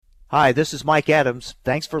Hi, this is Mike Adams.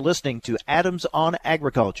 Thanks for listening to Adams on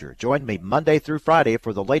Agriculture. Join me Monday through Friday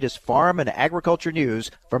for the latest farm and agriculture news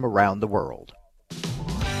from around the world.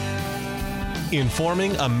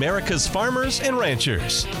 Informing America's farmers and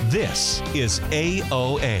ranchers. This is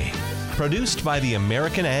AOA, produced by the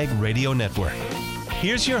American Ag Radio Network.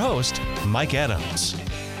 Here's your host, Mike Adams.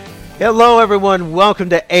 Hello, everyone. Welcome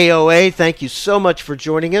to AOA. Thank you so much for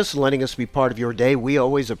joining us and letting us be part of your day. We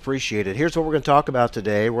always appreciate it. Here's what we're going to talk about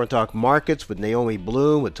today. We're going to talk markets with Naomi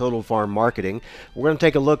Blohm with Total Farm Marketing. We're going to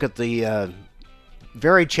take a look at the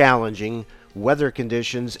very challenging weather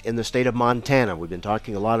conditions in the state of Montana. We've been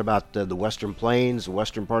talking a lot about the western plains, the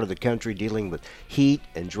western part of the country dealing with heat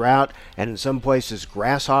and drought, and in some places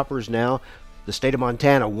grasshoppers now. The state of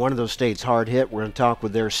Montana, one of those states hard hit. We're going to talk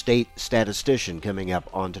with their state statistician coming up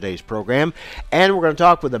on today's program. And we're going to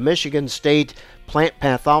talk with a Michigan State plant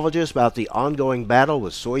pathologist about the ongoing battle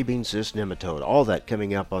with soybean cyst nematode. All that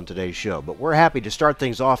coming up on today's show. But we're happy to start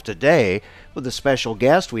things off today with a special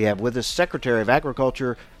guest. We have with us Secretary of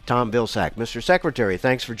Agriculture, Tom Vilsack. Mr. Secretary,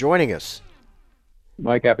 thanks for joining us.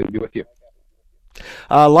 Mike, happy to be with you.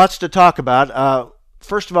 Lots to talk about.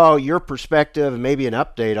 First of all, your perspective and maybe an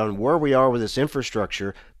update on where we are with this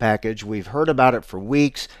infrastructure package. We've heard about it for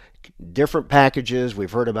weeks, different packages.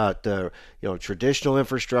 We've heard about traditional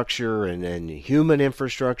infrastructure and human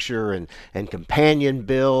infrastructure and companion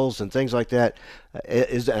bills and things like that.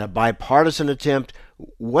 Is a bipartisan attempt.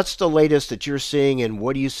 What's the latest that you're seeing, and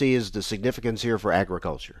what do you see as the significance here for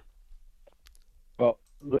agriculture? Well,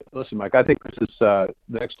 listen, Mike, I think this is the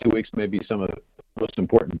next 2 weeks may be some of the most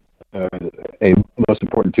important a most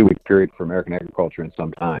important 2-week period for American agriculture in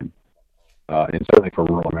some time, and certainly for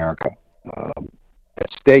rural America. At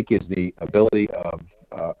stake is the ability of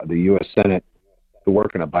the U.S. Senate to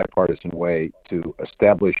work in a bipartisan way to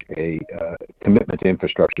establish a commitment to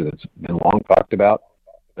infrastructure that's been long talked about,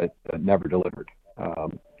 but never delivered.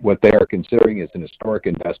 What they are considering is an historic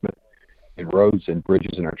investment in roads and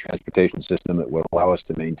bridges in our transportation system that would allow us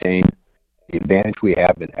to maintain the advantage we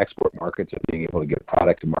have in export markets of being able to get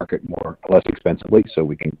product to market less expensively, so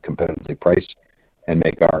we can competitively price and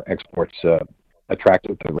make our exports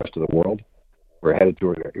attractive to the rest of the world. We're headed to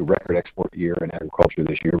a record export year in agriculture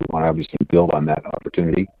this year. We want to obviously build on that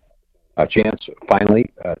opportunity. A chance,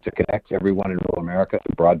 finally, to connect everyone in rural America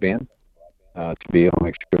to broadband, to be able to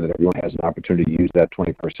make sure that everyone has an opportunity to use that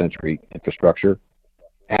 21st century infrastructure,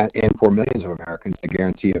 and for millions of Americans, the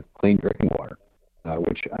guarantee of clean drinking water,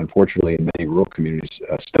 which unfortunately in many rural communities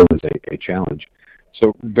still is a challenge.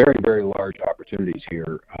 So very, very large opportunities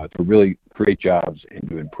here to really create jobs and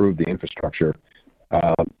to improve the infrastructure.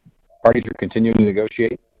 Parties are continuing to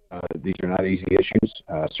negotiate. These are not easy issues,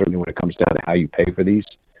 certainly when it comes down to how you pay for these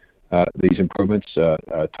improvements,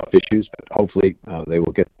 tough issues, but hopefully they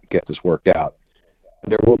will get this worked out.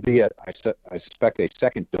 There will be, I suspect, a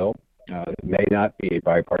second bill. It may not be a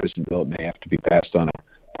bipartisan bill. It may have to be passed on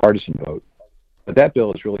a partisan vote. But that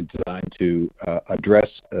bill is really designed to address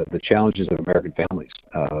the challenges of American families,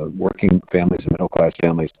 working families and middle-class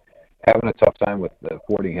families, having a tough time with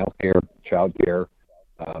affording health care, child care,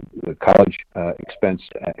 the college expense,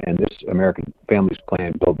 and this American Families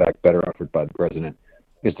Plan, Build Back Better, offered by the President,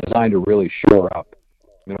 is designed to really shore up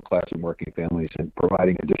middle-class and working families and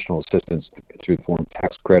providing additional assistance through the form of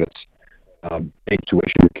tax credits, paid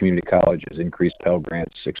tuition at community colleges, increased Pell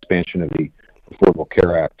Grants, expansion of the Affordable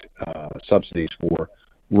Care Act, subsidies for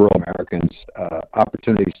rural Americans,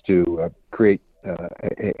 opportunities to create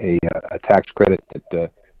a tax credit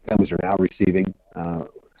that families are now receiving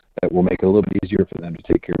that will make it a little bit easier for them to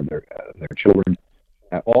take care of their children.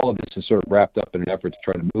 All of this is sort of wrapped up in an effort to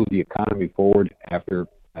try to move the economy forward after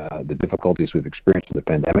the difficulties we've experienced with the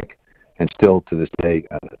pandemic, and still to this day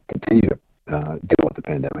continue to deal with the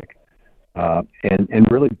pandemic, and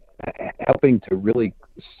really helping to really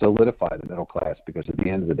solidify the middle class, because at the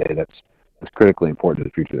end of the day, that's critically important to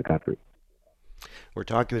the future of the country. We're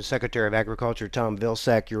talking with Secretary of Agriculture Tom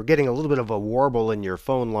Vilsack. You're getting a little bit of a warble in your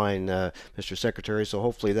phone line, Mr. Secretary, so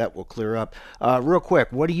hopefully that will clear up. Real quick,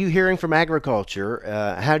 what are you hearing from agriculture?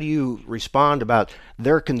 How do you respond about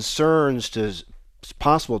their concerns to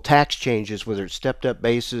possible tax changes, whether it's stepped-up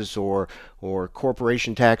basis or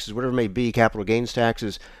corporation taxes, whatever it may be, capital gains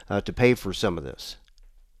taxes, to pay for some of this?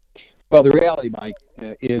 Well, the reality, Mike,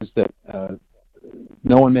 is that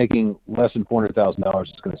no one making less than $400,000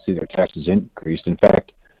 is going to see their taxes increased. In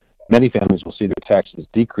fact, many families will see their taxes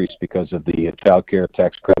decrease because of the child care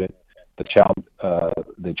tax credit, the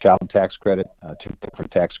child tax credit, two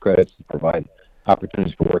different tax credits that provide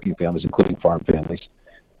opportunities for working families, including farm families.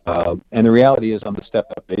 And the reality is, on the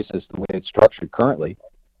step-up basis, the way it's structured currently,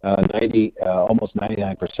 almost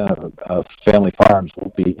 99% of family farms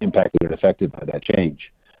will be impacted and affected by that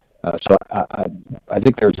change. So I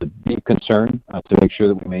think there's a deep concern to make sure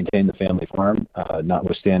that we maintain the family farm,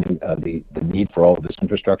 notwithstanding the need for all of this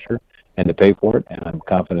infrastructure and to pay for it. And I'm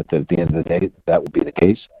confident that at the end of the day, that will be the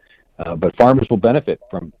case. But farmers will benefit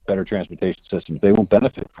from better transportation systems. They will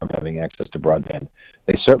benefit from having access to broadband.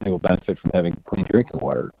 They certainly will benefit from having clean drinking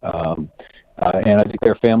water. And I think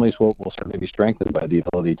their families will certainly be strengthened by the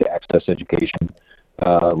ability to access education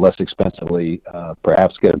less expensively,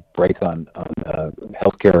 perhaps get a break on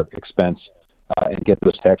healthcare expense, and get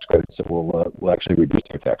those tax credits that will actually reduce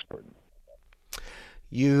their tax burden.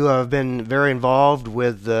 You have been very involved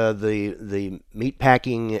with the meat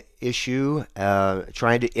packing issue,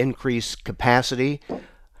 trying to increase capacity.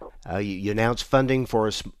 You announced funding for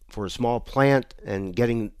a small plant and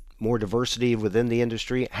getting more diversity within the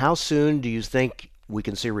industry. How soon do you think we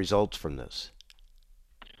can see results from this?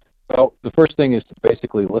 Well, the first thing is to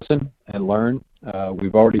basically listen and learn.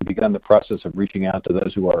 We've already begun the process of reaching out to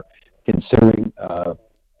those who are considering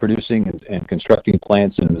producing and constructing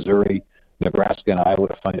plants in Missouri, Nebraska, and Iowa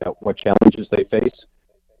to find out what challenges they face.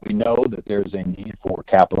 We know that there's a need for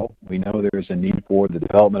capital. We know there's a need for the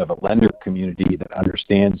development of a lender community that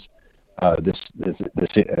understands this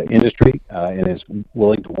industry and is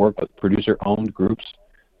willing to work with producer-owned groups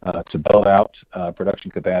to build out production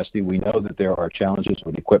capacity. We know that there are challenges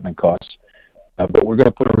with equipment costs, but we're going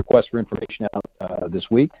to put a request for information out this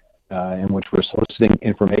week in which we're soliciting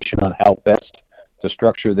information on how best to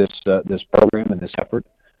structure this program and this effort.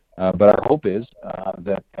 But our hope is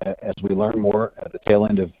that as we learn more at the tail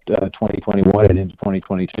end of 2021 and into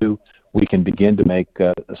 2022, we can begin to make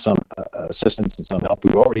some assistance and some help.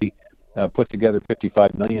 We've already put together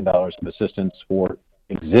 $55 million of assistance for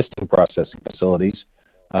existing processing facilities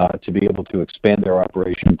to be able to expand their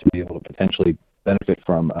operation, to be able to potentially benefit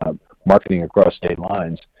from marketing across state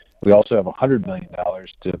lines. We also have $100 million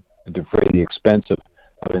to defray the expense of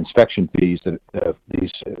inspection fees that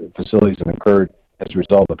these facilities have incurred as a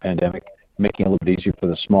result of the pandemic, making it a little bit easier for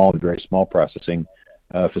the small and very small processing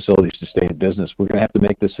facilities to stay in business. We're going to have to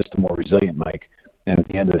make this system more resilient, Mike. And at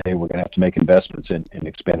the end of the day, we're going to have to make investments in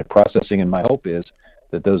expanded processing. And my hope is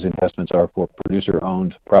that those investments are for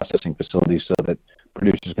producer-owned processing facilities so that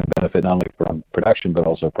producers can benefit not only from production but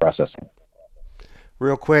also processing.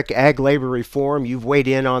 Real quick, ag labor reform, you've weighed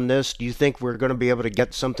in on this. Do you think we're going to be able to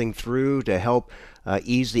get something through to help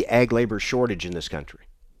ease the ag labor shortage in this country?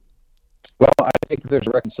 Well, I think if there's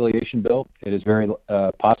a reconciliation bill, it is very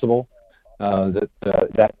possible that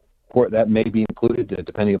may be included,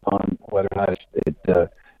 depending upon whether or not it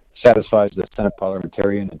satisfies the Senate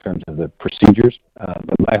parliamentarian in terms of the procedures.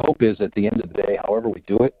 But my hope is at the end of the day, however we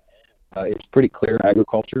do it, it's pretty clear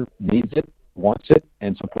agriculture needs it, wants it,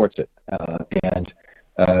 and supports it. And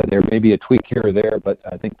there may be a tweak here or there, but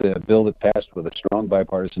I think the bill that passed with a strong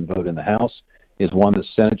bipartisan vote in the House is one the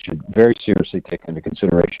Senate should very seriously take into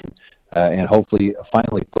consideration and hopefully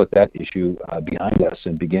finally put that issue behind us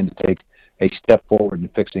and begin to take a step forward in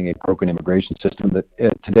fixing a broken immigration system that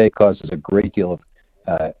today causes a great deal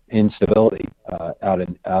of instability out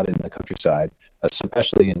in the countryside,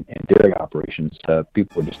 especially in dairy operations.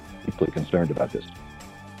 People are just deeply concerned about this.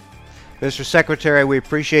 Mr. Secretary, we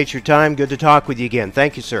appreciate your time. Good to talk with you again.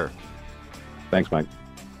 Thank you, sir. Thanks, Mike.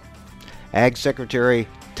 Ag Secretary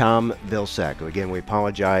Tom Vilsack. Again, we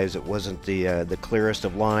apologize. It wasn't the clearest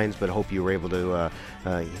of lines, but I hope you were able to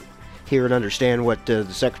hear and understand what the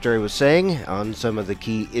Secretary was saying on some of the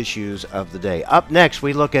key issues of the day. Up next,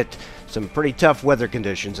 we look at some pretty tough weather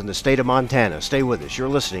conditions in the state of Montana. Stay with us. You're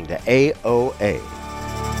listening to AOA.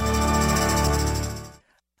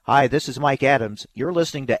 Hi, this is Mike Adams. You're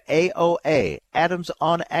listening to AOA, Adams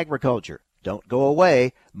on Agriculture. Don't go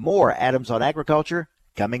away. More Adams on Agriculture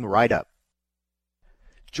coming right up.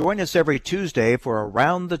 Join us every Tuesday for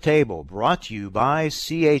Around the Table, brought to you by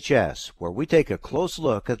CHS, where we take a close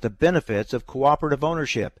look at the benefits of cooperative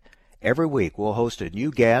ownership. Every week we'll host a new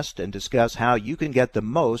guest and discuss how you can get the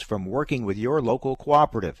most from working with your local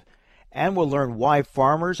cooperative. And we'll learn why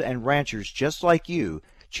farmers and ranchers just like you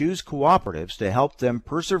choose cooperatives to help them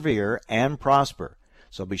persevere and prosper.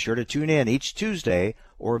 So be sure to tune in each Tuesday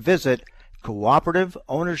or visit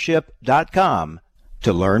cooperativeownership.com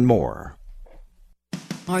to learn more.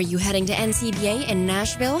 Are you heading to NCBA in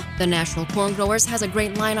Nashville? The National Corn Growers has a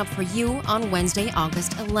great lineup for you on Wednesday,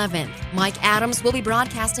 August 11th. Mike Adams will be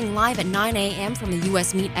broadcasting live at 9 a.m. from the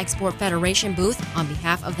U.S. Meat Export Federation booth on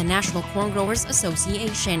behalf of the National Corn Growers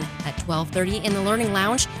Association. At 12:30 in the Learning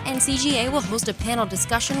Lounge, NCGA will host a panel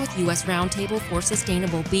discussion with U.S. Roundtable for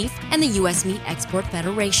Sustainable Beef and the U.S. Meat Export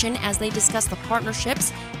Federation as they discuss the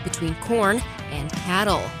partnerships between corn and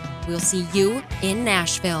cattle. We'll see you in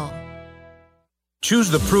Nashville.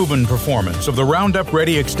 Choose the proven performance of the Roundup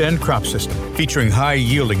Ready Xtend crop system, featuring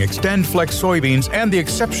high-yielding Xtend Flex soybeans and the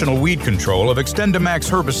exceptional weed control of XtendiMax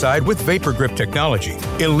herbicide with Vapor Grip technology.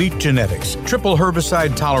 Elite genetics, triple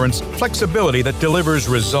herbicide tolerance, flexibility that delivers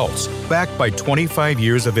results, backed by 25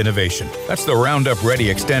 years of innovation. That's the Roundup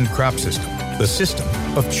Ready Xtend crop system, the system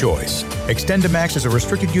of choice. XtendiMax is a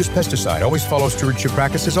restricted-use pesticide. Always follow stewardship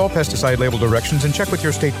practices, all pesticide label directions, and check with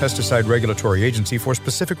your state pesticide regulatory agency for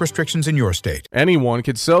specific restrictions in your state. Anyone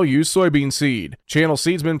can sell you soybean seed. Channel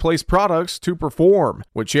Seedsmen place products to perform.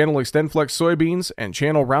 With Channel XtendFlex soybeans and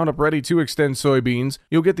Channel Roundup Ready 2 Xtend soybeans,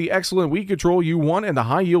 you'll get the excellent weed control you want and the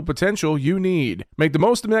high yield potential you need. Make the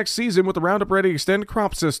most of next season with the Roundup Ready Xtend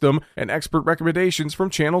crop system and expert recommendations from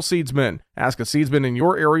Channel Seedsmen. Ask a seedsman in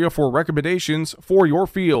your area for recommendations for your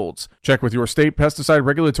fields. Check with your state pesticide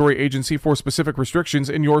regulatory agency for specific restrictions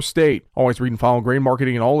in your state. Always read and follow grain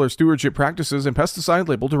marketing and all their stewardship practices and pesticide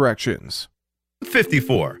label directions.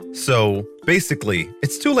 54. So, basically,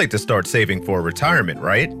 it's too late to start saving for retirement,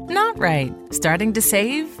 right? Not right. Starting to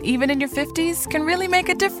save, even in your 50s, can really make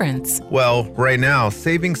a difference. Well, right now,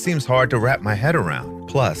 saving seems hard to wrap my head around.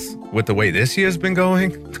 Plus, with the way this year's been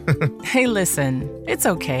going... Hey, listen, it's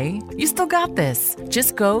okay. You still got this.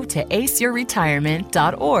 Just go to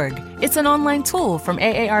aceyourretirement.org. It's an online tool from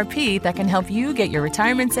AARP that can help you get your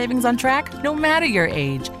retirement savings on track no matter your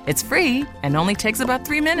age. It's free and only takes about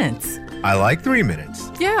 3 minutes. I like 3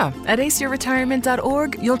 minutes. Yeah, at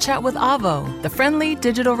aceyourretirement.org, you'll chat with Avo, the friendly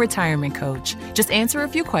digital retirement coach. Just answer a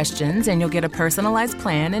few questions and you'll get a personalized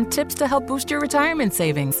plan and tips to help boost your retirement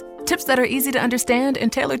savings. Tips that are easy to understand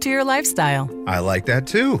and tailored to your lifestyle. I like that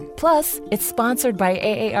too. Plus, it's sponsored by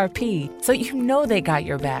AARP, so you know they got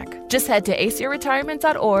your back. Just head to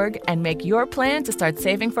aceyourretirement.org and make your plan to start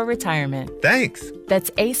saving for retirement. Thanks.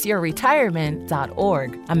 That's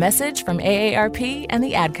aceyourretirement.org. A message from AARP and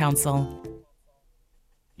the Ad Council.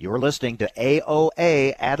 You're listening to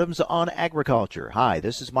AOA, Adams on Agriculture. Hi,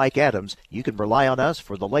 this is Mike Adams. You can rely on us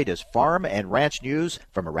for the latest farm and ranch news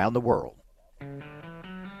from around the world.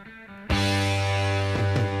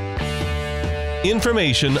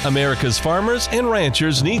 Information America's farmers and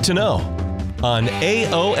ranchers need to know on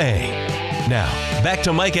AOA. Now, back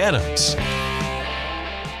to Mike Adams.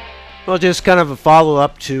 Well, just kind of a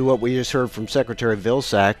follow-up to what we just heard from Secretary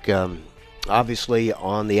Vilsack. Obviously,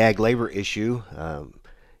 on the ag labor issue,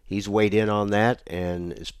 he's weighed in on that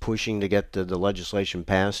and is pushing to get the legislation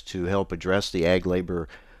passed to help address the ag labor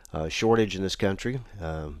shortage in this country.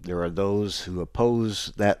 There are those who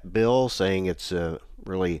oppose that bill, saying it's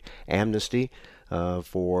really amnesty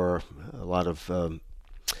for a lot of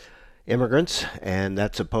immigrants, and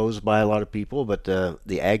that's opposed by a lot of people, but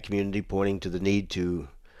the ag community pointing to the need to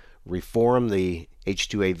reform the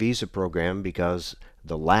H-2A visa program because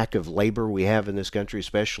the lack of labor we have in this country,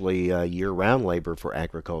 especially year-round labor for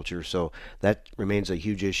agriculture. So that remains a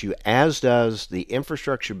huge issue, as does the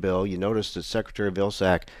infrastructure bill. You notice that Secretary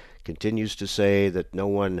Vilsack continues to say that no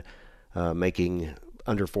one making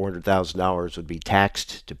under $400,000 would be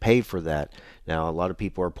taxed to pay for that. Now, a lot of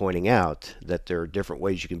people are pointing out that there are different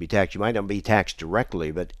ways you can be taxed. You might not be taxed directly,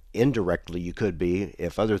 but indirectly you could be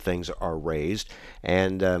if other things are raised.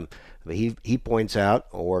 And he points out,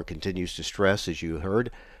 or continues to stress, as you heard,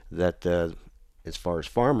 that as far as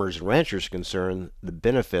farmers and ranchers are concerned, the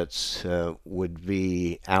benefits would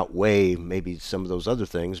be outweigh maybe some of those other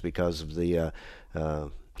things because of the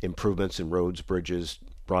improvements in roads, bridges,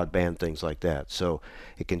 broadband, things like that. So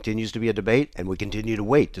it continues to be a debate, and we continue to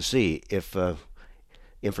wait to see if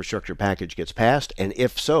infrastructure package gets passed, and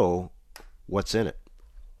if so, what's in it.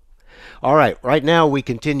 All right, right now we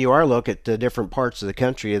continue our look at the different parts of the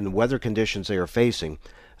country and the weather conditions they are facing.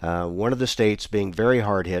 One of the states being very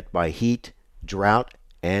hard hit by heat, drought,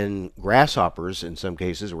 and grasshoppers in some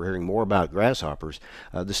cases. We're hearing more about grasshoppers.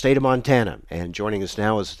 The state of Montana. And joining us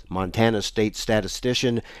now is Montana State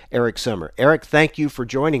statistician Eric Sommer. Eric, thank you for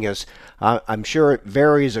joining us. I'm sure it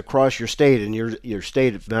varies across your state, and your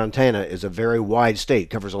state of Montana is a very wide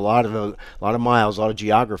state, covers a lot of miles, a lot of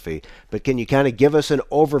geography. But can you kind of give us an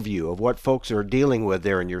overview of what folks are dealing with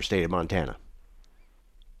there in your state of Montana?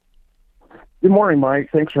 Good morning,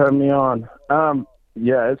 Mike. Thanks for having me on.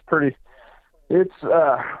 Yeah, it's for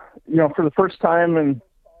the first time in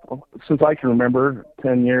since I can remember,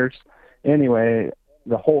 10 years anyway,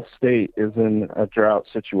 the whole state is in a drought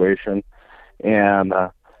situation. And,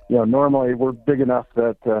 normally we're big enough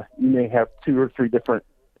that you may have 2 or 3 different,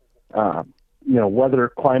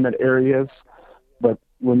 weather climate areas. But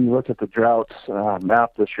when you look at the drought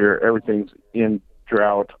map this year, everything's in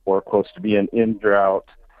drought or close to being in drought.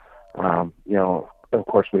 Of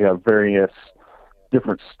course, we have various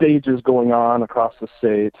different stages going on across the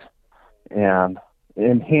state. And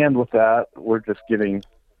in hand with that, we're just getting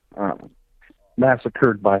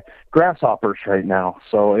massacred by grasshoppers right now.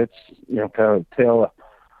 So it's, kind of a tale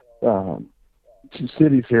of 2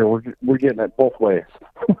 cities here. We're getting it both ways.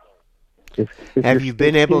 if Have you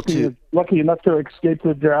been able to... Lucky enough to escape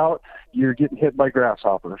the drought, you're getting hit by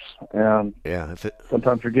grasshoppers. And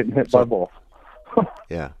sometimes you're getting hit by both.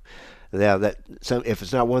 Yeah. Yeah, if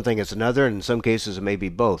it's not one thing, it's another, and in some cases it may be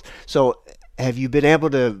both. So have you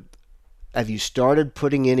started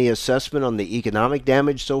putting any assessment on the economic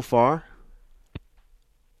damage so far?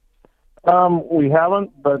 We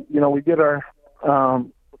haven't, but we did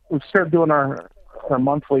we've started doing our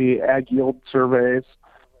monthly ag yield surveys,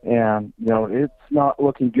 and it's not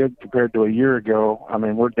looking good compared to a year ago. I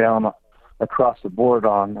mean, we're down across the board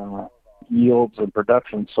on yields and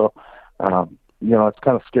production, so it's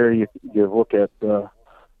kind of scary. You look at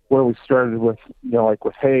where we started with, like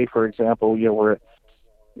with hay, for example. We're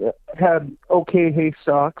had okay hay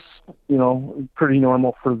stocks, pretty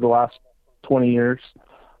normal for the last 20 years.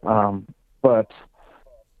 But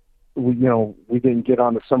we didn't get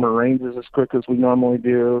on the summer ranges as quick as we normally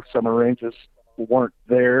do. Summer ranges weren't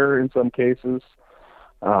there in some cases.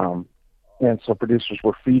 And so producers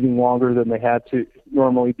were feeding longer than they had to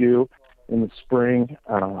normally do in the spring.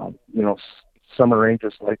 Summer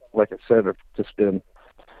ranges, like I said, have just been,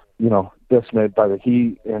 decimated by the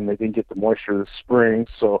heat, and they didn't get the moisture this spring.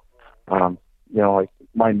 So, like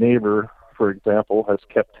my neighbor, for example, has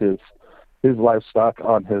kept his livestock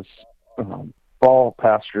on his fall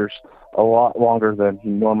pastures a lot longer than he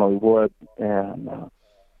normally would, and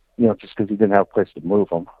just because he didn't have a place to move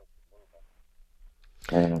them.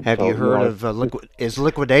 And have you heard of is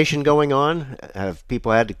liquidation going on? Have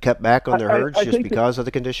people had to cut back on their herds just because of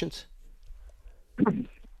the conditions?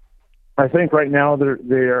 I think right now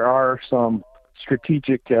there are some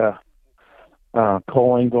strategic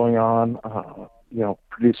culling going on.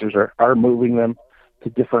 Producers are moving them to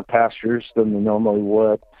different pastures than they normally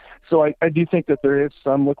would. So I do think that there is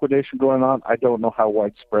some liquidation going on. I don't know how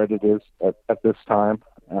widespread it is at this time.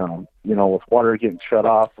 With water getting shut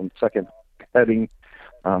off and second heading,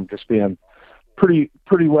 just being pretty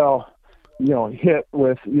well, hit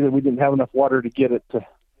with either we didn't have enough water to get it to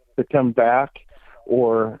come back,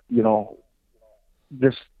 or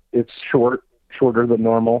just it's shorter than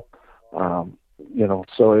normal.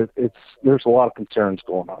 So there's a lot of concerns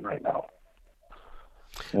going on right now.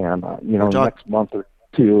 And next month or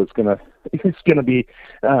two, it's gonna be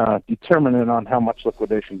determinant on how much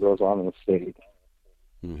liquidation goes on in the state.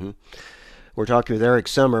 Mm-hmm. We're talking with Eric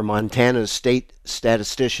Sommer, Montana's state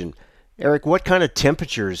statistician. Eric, what kind of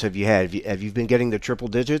temperatures have you had? Have you been getting the triple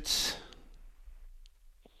digits?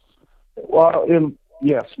 Well,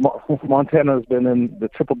 yes, Montana has been in the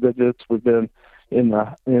triple digits. We've been in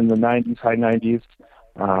the 90s, high 90s,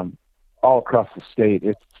 all across the state.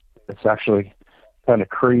 It's actually kind of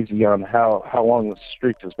crazy on how long the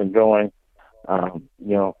streak has been going.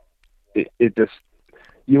 It just,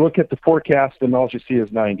 you look at the forecast and all you see is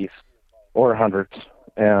 90s or 100s,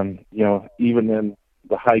 and even in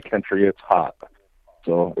the high country, it's hot.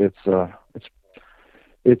 So it's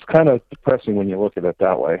kind of depressing when you look at it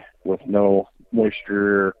that way, with no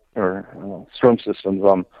moisture or storm systems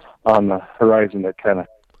on the horizon. That kind of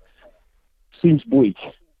seems bleak.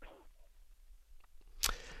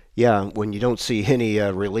 Yeah, when you don't see any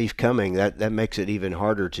relief coming, that makes it even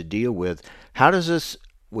harder to deal with. How does this,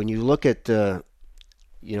 when you look at the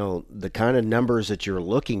kind of numbers that you're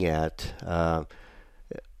looking at,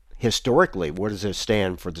 historically, where does this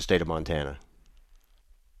stand for the state of Montana?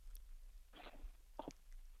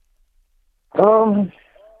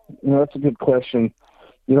 That's a good question.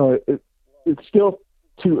 It's still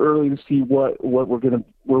too early to see where we're gonna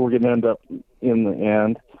end up in the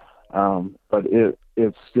end. But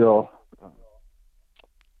it's still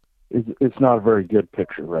it's not a very good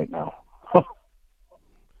picture right now.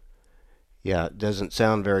 Yeah, it doesn't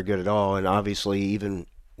sound very good at all. And obviously, even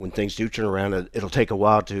when things do turn around, it'll take a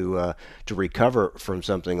while to recover from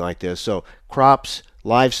something like this. So crops,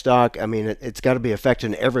 livestock, I mean, it's got to be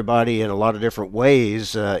affecting everybody in a lot of different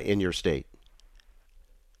ways in your state.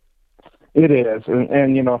 It is,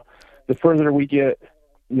 and the further we get,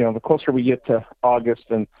 the closer we get to August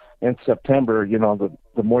and in September,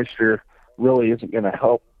 the moisture really isn't going to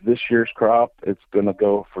help this year's crop. It's going to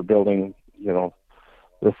go for building,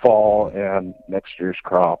 the fall and next year's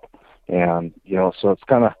crop. And, so it's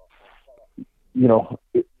kind of,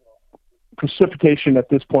 precipitation at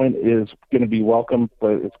this point is going to be welcome,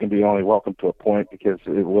 but it's going to be only welcome to a point, because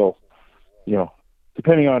it will,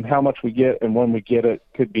 depending on how much we get and when we get it,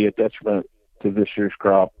 could be a detriment to this year's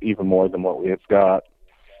crop even more than what we have got.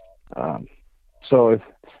 So,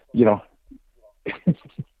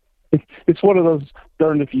 it's one of those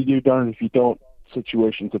darned if you do, darned if you don't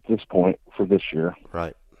situations at this point for this year.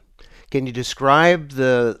 Right. Can you describe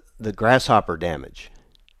the grasshopper damage?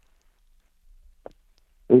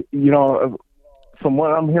 From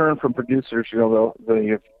what I'm hearing from producers,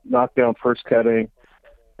 they knock down first cutting,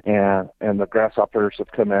 and the grasshoppers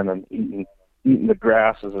have come in and eaten the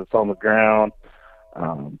grass as it's on the ground.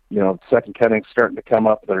 Second cutting's starting to come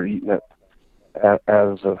up. They're eating it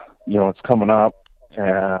as it's coming up,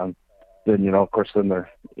 and then of course then they're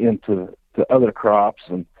into the other crops.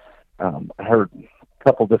 And I heard a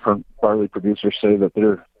couple different barley producers say that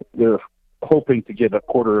they're hoping to get a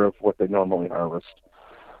quarter of what they normally harvest.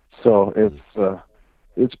 So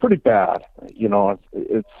it's pretty bad.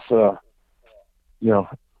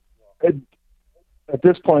 At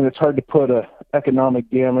this point, it's hard to put a economic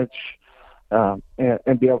damage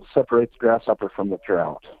and be able to separate the grasshopper from the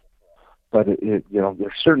drought. But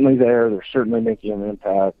they're certainly there. They're certainly making an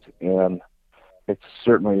impact, and it's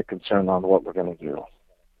certainly a concern on what we're going to do.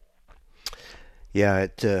 Yeah,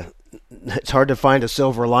 it's hard to find a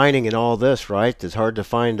silver lining in all this, right? It's hard to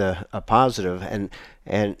find a positive,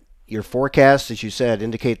 and your forecasts, as you said,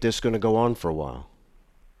 indicate this is going to go on for a while.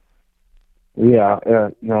 Yeah,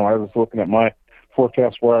 I was looking at my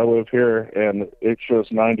forecast where I live here, and it shows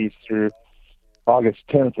 90s through August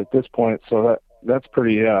 10th at this point. So that's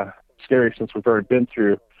pretty scary, since we've already been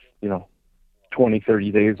through 20,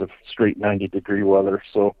 30 days of straight 90-degree weather.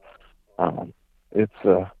 So it's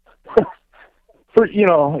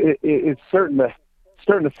it's starting to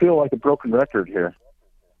feel like a broken record here.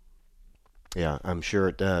 Yeah, I'm sure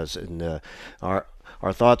it does. And our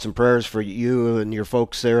thoughts and prayers for you and your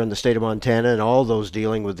folks there in the state of Montana, and all those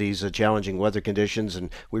dealing with these challenging weather conditions. And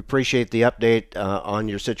we appreciate the update on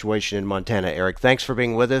your situation in Montana, Eric. Thanks for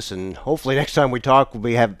being with us, and hopefully next time we talk,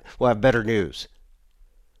 we'll have better news.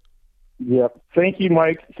 Yep. Thank you,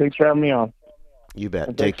 Mike. Thanks for having me on. You bet.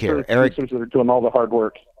 And take care, Eric. That are doing all the hard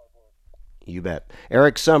work. You bet.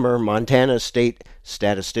 Eric Sommer, Montana state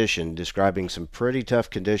statistician, describing some pretty tough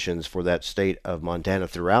conditions for that state of Montana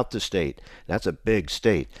throughout the state. That's a big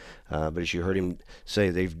state. But as you heard him say,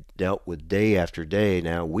 they've dealt with day after day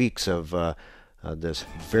now, weeks of this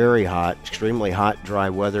very hot, extremely hot, dry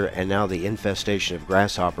weather, and now the infestation of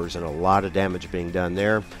grasshoppers and a lot of damage being done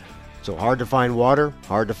there. So hard to find water,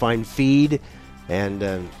 hard to find feed, and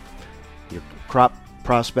your crop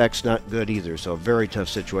prospects not good either. So a very tough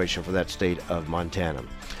situation for that state of Montana.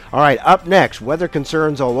 All right, up next, weather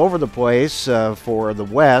concerns all over the place for the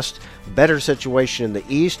west, better situation in the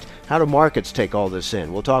east. How do markets take all this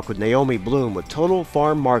in? We'll talk with Naomi Blohm with Total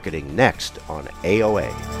Farm Marketing next on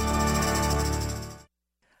AOA.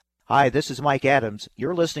 Hi, this is Mike Adams.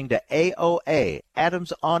 You're listening to AOA,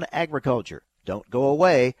 Adams on Agriculture. Don't go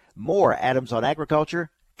away. More Adams on Agriculture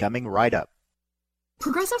coming right up.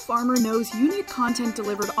 Progressive Farmer knows you need content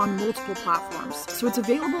delivered on multiple platforms, so it's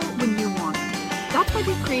available when you want it. That's why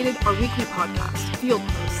we've created our weekly podcast, Field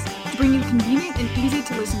Posts, to bring you convenient and easy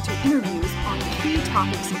to listen to interviews on key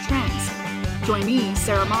topics and trends. Join me,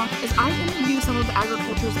 Sarah Mock, as I interview some of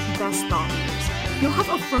agriculture's best thought leaders. You'll have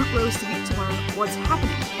a front row seat to learn what's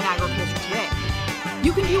happening in agriculture today.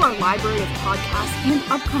 You can view our library of podcasts and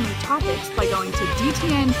upcoming topics by going to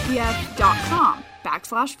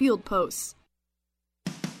dtnpf.com/field posts.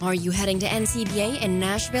 Are you heading to NCBA in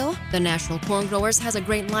Nashville? The National Corn Growers has a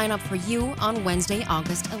great lineup for you on Wednesday,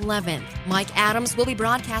 August 11th. Mike Adams will be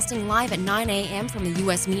broadcasting live at 9 a.m. from the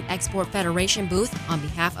U.S. Meat Export Federation booth on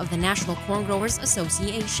behalf of the National Corn Growers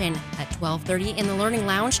Association. At 12:30 in the Learning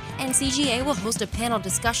Lounge, NCGA will host a panel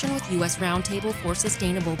discussion with U.S. Roundtable for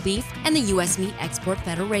Sustainable Beef and the U.S. Meat Export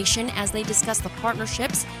Federation as they discuss the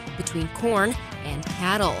partnerships between corn and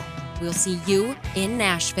cattle. We'll see you in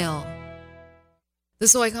Nashville. The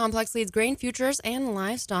soy complex leads grain futures and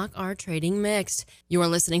livestock are trading mixed. You are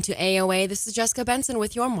listening to AOA. This is Jessica Benson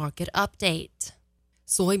with your market update.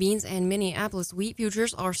 Soybeans and Minneapolis wheat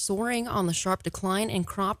futures are soaring on the sharp decline in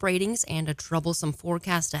crop ratings and a troublesome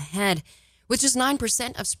forecast ahead. With just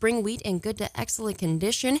 9% of spring wheat in good to excellent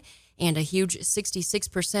condition and a huge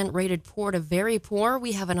 66% rated poor to very poor,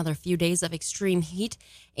 we have another few days of extreme heat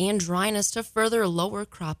and dryness to further lower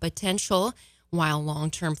crop potential. while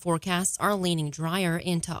long-term forecasts are leaning drier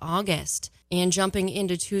into August. And jumping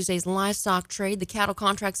into Tuesday's livestock trade, the cattle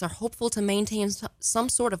contracts are hopeful to maintain some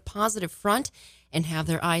sort of positive front and have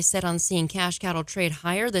their eyes set on seeing cash cattle trade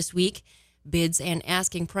higher this week. Bids and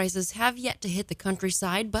asking prices have yet to hit the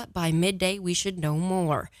countryside, but by midday we should know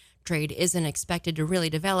more. Trade isn't expected to really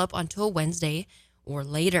develop until Wednesday or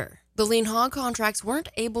later. The lean hog contracts weren't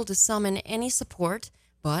able to summon any support,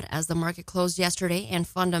 but as the market closed yesterday and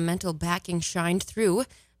fundamental backing shined through,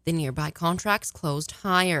 the nearby contracts closed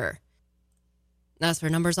higher. As for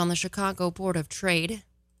numbers on the Chicago Board of Trade,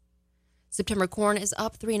 September corn is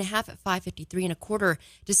up 3.5 at $5.53 1/4.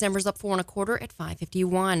 December's up 4 1/4 at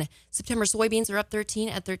 $5.51. September soybeans are up 13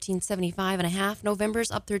 at $13.75 1/2.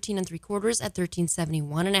 November's up 13 3/4 at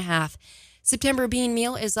 $13.71 1/2. September bean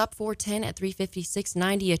meal is up 4.10 at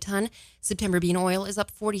 $356.90 a ton. September bean oil is up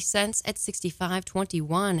 40 cents at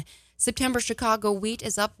 $65.21. September Chicago wheat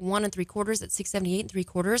is up 1 3/4 at $678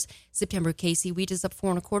 3/4. September KC wheat is up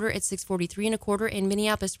 4 1/4 at $643 1/4. And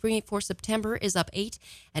Minneapolis spring wheat for September is up 8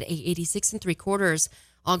 at $886 3/4.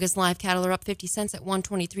 August live cattle are up 50 cents at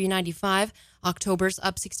 $123.95. October's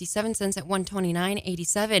up 67 cents at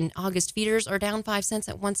 $129.87. August feeders are down 5 cents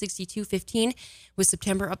at $162.15, with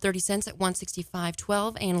September up 30 cents at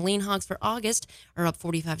 $165.12. And lean hogs for August are up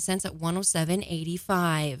 45 cents at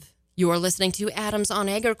 $107.85. You're listening to Adams on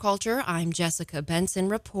Agriculture. I'm Jessica Benson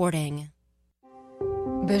reporting.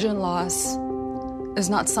 Vision loss is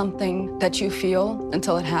not something that you feel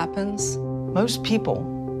until it happens. Most people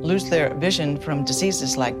lose their vision from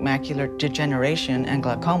diseases like macular degeneration and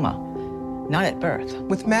glaucoma, not at birth.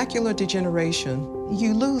 With macular degeneration,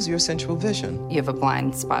 you lose your central vision. You have a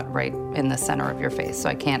blind spot right in the center of your face, so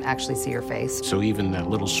I can't actually see your face. So even that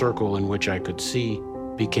little circle in which I could see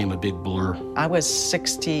became a big blur. I was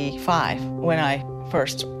 65 when I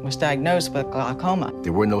first was diagnosed with glaucoma.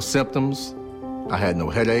 There were no symptoms. I had no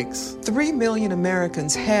headaches. 3 million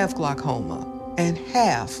Americans have glaucoma, and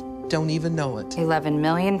half don't even know it. 11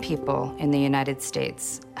 million people in the United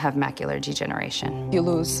States have macular degeneration. You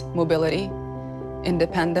lose mobility,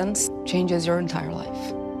 independence, changes your entire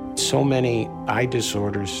life. So many eye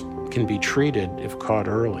disorders can be treated if caught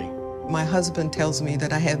early. My husband tells me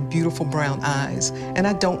that I have beautiful brown eyes, and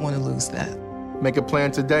I don't want to lose that. Make a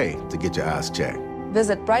plan today to get your eyes checked.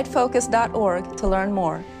 Visit brightfocus.org to learn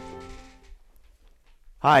more.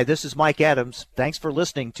 Hi, this is Mike Adams. Thanks for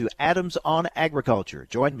listening to Adams on Agriculture.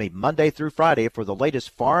 Join me Monday through Friday for the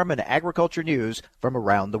latest farm and agriculture news from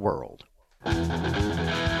around the world.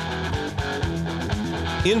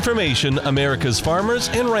 Information America's farmers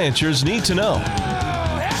and ranchers need to know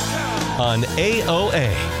on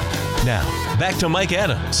AOA. Now, back to Mike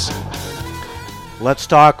Adams. Let's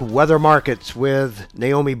talk weather markets with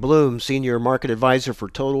Naomi Blohm, Senior Market Advisor for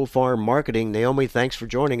Total Farm Marketing. Naomi, thanks for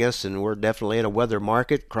joining us, and we're definitely in a weather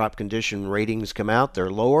market. Crop condition ratings come out,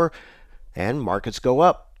 they're lower, and markets go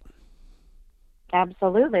up.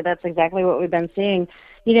 Absolutely. That's exactly what we've been seeing.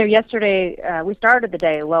 You know, yesterday we started the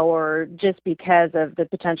day lower just because of the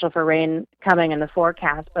potential for rain coming in the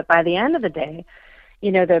forecast, but by the end of the day,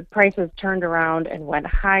 you know, the prices turned around and went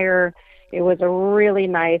higher. It was a really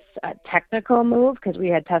nice technical move because we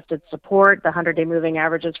had tested support, the 100-day moving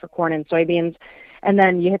averages for corn and soybeans, and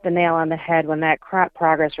then you hit the nail on the head when that crop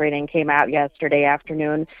progress rating came out yesterday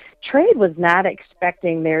afternoon. Trade was not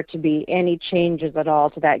expecting there to be any changes at all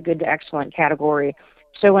to that good to excellent category.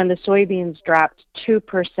 So when the soybeans dropped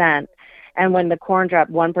 2% and when the corn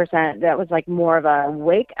dropped 1%, that was like more of a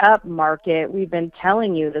wake-up market. We've been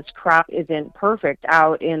telling you this crop isn't perfect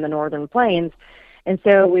out in the northern plains. And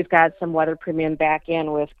so we've got some weather premium back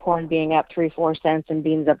in with corn being up 3-4 cents and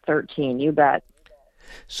beans up 13. You bet.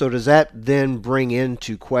 So does that then bring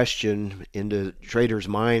into question, into traders'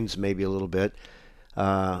 minds maybe a little bit,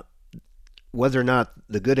 whether or not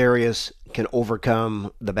the good areas can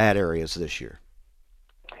overcome the bad areas this year?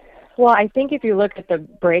 Well, I think if you look at the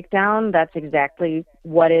breakdown, that's exactly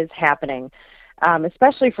what is happening.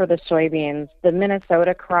 Especially for the soybeans. The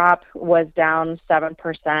Minnesota crop was down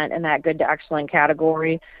 7% in that good to excellent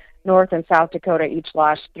category. North and South Dakota each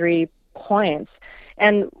lost 3 points.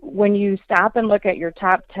 And when you stop and look at your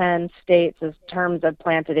top 10 states in terms of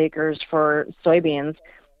planted acres for soybeans,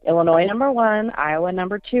 Illinois number 1, Iowa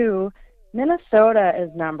number 2, Minnesota is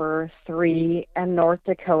number 3, and North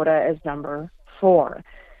Dakota is number 4.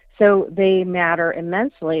 So they matter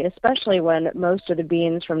immensely, especially when most of the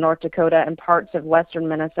beans from North Dakota and parts of western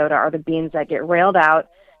Minnesota are the beans that get railed out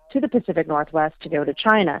to the Pacific Northwest to go to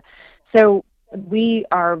China. So we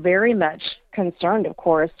are very much concerned, of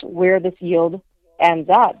course, where this yield ends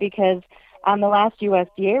up because on the last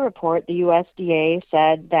USDA report, the USDA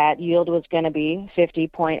said that yield was going to be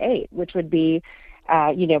 50.8, which would be,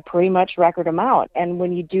 pretty much record amount. And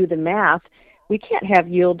when you do the math, we can't have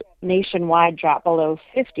yield nationwide drop below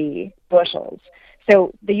 50 bushels.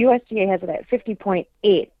 So the USDA has it at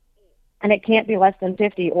 50.8, and it can't be less than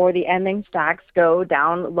 50, or the ending stocks go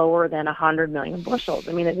down lower than 100 million bushels.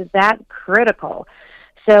 I mean, it is that critical.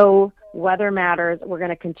 So weather matters. We're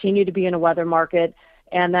going to continue to be in a weather market.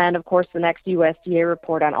 And then, of course, the next USDA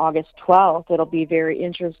report on August 12th, it'll be very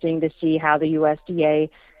interesting to see how the USDA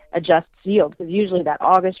adjusts yield, because usually that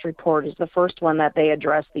August report is the first one that they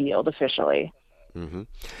address the yield officially. Mm-hmm.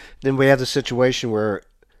 Then we have the situation where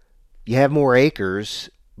you have more acres,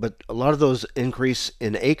 but a lot of those increase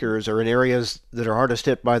in acres are in areas that are hardest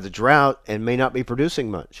hit by the drought and may not be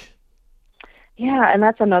producing much. Yeah, and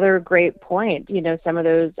that's another great point. Some of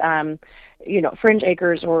those, fringe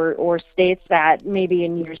acres or states that maybe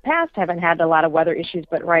in years past haven't had a lot of weather issues,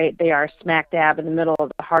 but they are smack dab in the middle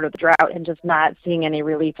of the heart of the drought and just not seeing any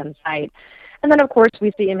relief in sight. And then, of course,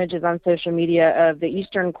 we see images on social media of the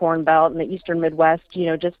eastern Corn Belt and the eastern Midwest,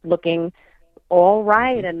 just looking all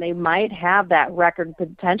right, and they might have that record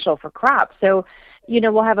potential for crops. So,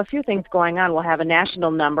 we'll have a few things going on. We'll have a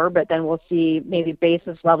national number, but then we'll see maybe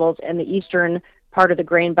basis levels in the eastern part of the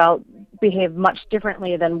grain belt behave much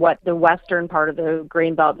differently than what the western part of the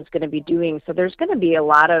grain belt is going to be doing. So there's going to be a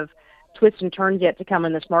lot of twists and turns yet to come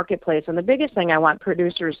in this marketplace. And the biggest thing I want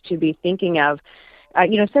producers to be thinking of,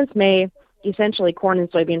 since May, essentially corn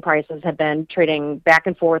and soybean prices have been trading back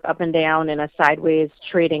and forth, up and down in a sideways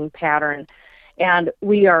trading pattern. And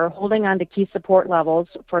we are holding on to key support levels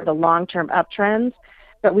for the long-term uptrends,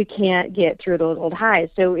 but we can't get through those old highs.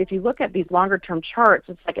 So if you look at these longer-term charts,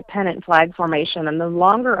 it's like a pennant flag formation, and the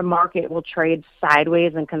longer a market will trade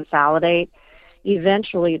sideways and consolidate,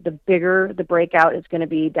 eventually the bigger the breakout is going to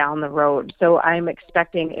be down the road. So I'm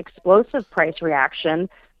expecting explosive price reaction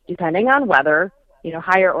depending on weather,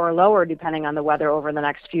 higher or lower depending on the weather over the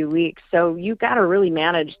next few weeks. So you've got to really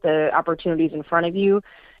manage the opportunities in front of you.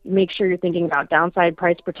 Make sure you're thinking about downside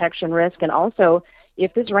price protection risk, and also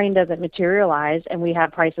if this rain doesn't materialize and we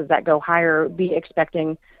have prices that go higher, be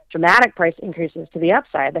expecting dramatic price increases to the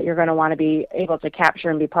upside that you're going to want to be able to capture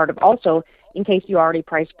and be part of also in case you already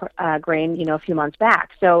priced grain, a few months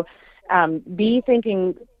back. So be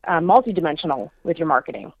thinking multidimensional with your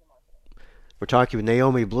marketing. We're talking with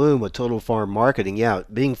Naomi Blohm with Total Farm Marketing. Yeah,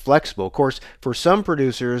 being flexible. Of course, for some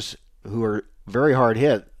producers who are very hard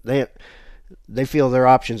hit, they feel their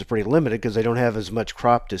options are pretty limited because they don't have as much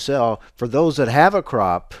crop to sell. For those that have a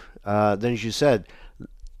crop, then as you said,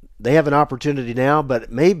 they have an opportunity now,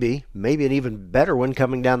 but maybe an even better one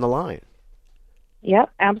coming down the line.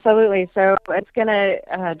 Yep, absolutely. So it's going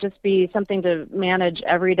to just be something to manage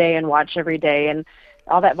every day and watch every day. And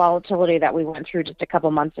all that volatility that we went through just a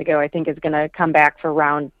couple months ago, I think is going to come back for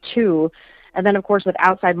round two. And then, of course, with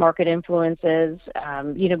outside market influences,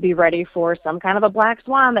 be ready for some kind of a black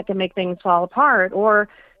swan that can make things fall apart. Or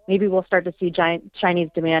maybe we'll start to see giant Chinese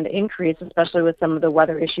demand increase, especially with some of the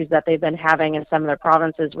weather issues that they've been having in some of their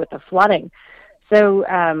provinces with the flooding.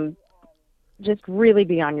 So just really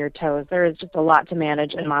be on your toes. There is just a lot to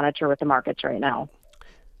manage and monitor with the markets right now.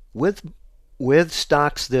 With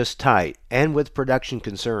stocks this tight and with production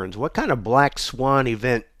concerns, what kind of black swan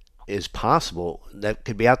event is possible that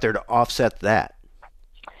could be out there to offset that?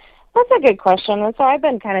 That's a good question. And so I've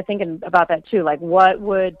been kind of thinking about that too, like what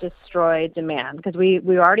would destroy demand? Because we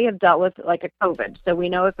already have dealt with like a COVID. So we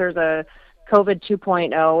know if there's a COVID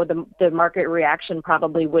 2.0, the market reaction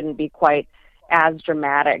probably wouldn't be quite as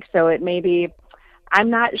dramatic. So it may be, I'm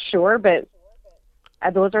not sure, but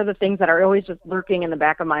those are the things that are always just lurking in the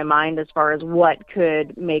back of my mind as far as what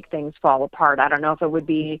could make things fall apart. I don't know if it would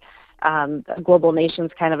be global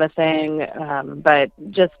nations kind of a thing, but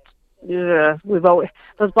just we've always,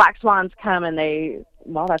 those black swans come and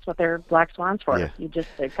that's what they're black swans for. Yeah.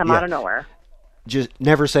 They come out of nowhere. Just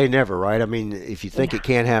never say never, right? I mean, if you think it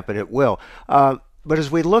can't happen, it will. But as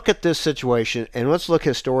we look at this situation, and let's look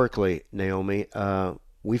historically, Naomi,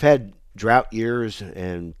 we've had drought years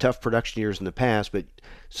and tough production years in the past, but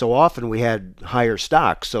so often we had higher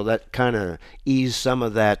stocks, so that kind of eased some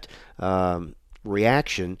of that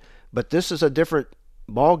reaction. But this is a different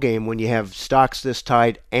ball game when you have stocks this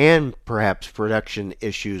tight and perhaps production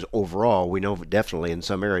issues overall. We know definitely in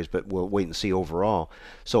some areas, but we'll wait and see overall.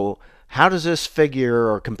 So how does this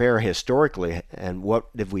figure or compare historically, and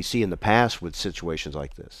what did we see in the past with situations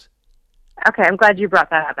like this? Okay, I'm glad you brought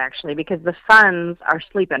that up, actually, because the funds are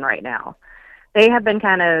sleeping right now. They have been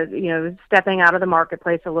kind of, stepping out of the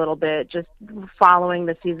marketplace a little bit, just following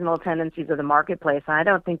the seasonal tendencies of the marketplace. And I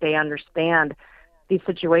don't think they understand the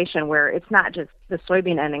situation where it's not just the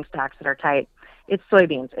soybean ending stocks that are tight. It's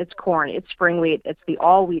soybeans, it's corn, it's spring wheat, it's the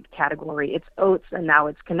all wheat category, it's oats, and now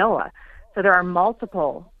it's canola. So there are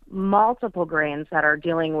multiple grains that are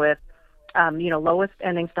dealing with, lowest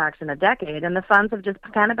ending stocks in a decade, and the funds have just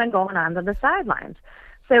kind of been going on to the sidelines.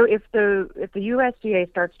 So if the USDA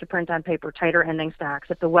starts to print on paper tighter ending stocks,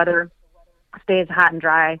 if the weather stays hot and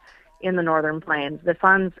dry in the northern plains, the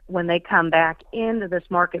funds, when they come back into this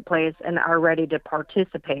marketplace and are ready to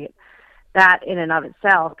participate, that in and of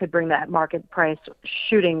itself could bring that market price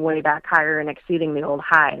shooting way back higher and exceeding the old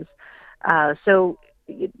highs. So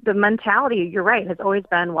the mentality, you're right, has always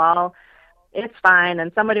been, well, it's fine.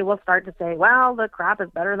 And somebody will start to say, well, the crop is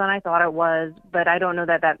better than I thought it was. But I don't know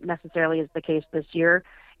that that necessarily is the case this year.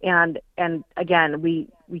 And again, we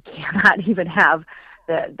cannot even have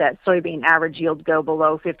that soybean average yield go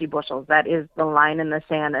below 50 bushels. That is the line in the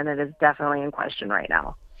sand, and it is definitely in question right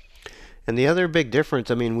now. And the other big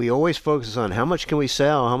difference, I mean, we always focus on how much can we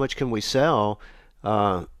sell, how much can we sell.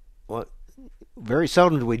 Very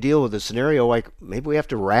seldom do we deal with a scenario like maybe we have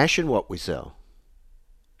to ration what we sell.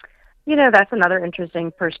 That's another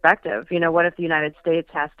interesting perspective. What if the United States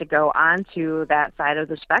has to go onto that side of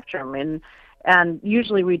the spectrum? And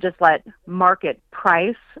usually we just let market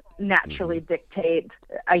price naturally dictate,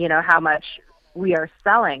 how much we are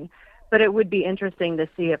selling. But it would be interesting to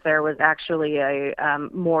see if there was actually a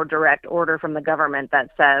more direct order from the government that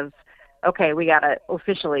says, okay, we got to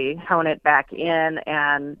officially hone it back in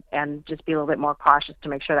and just be a little bit more cautious to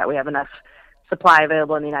make sure that we have enough supply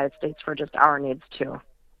available in the United States for just our needs too.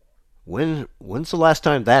 When's the last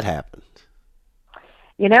time that happened?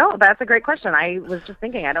 That's a great question. I was just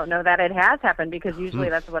thinking, I don't know that it has happened, because usually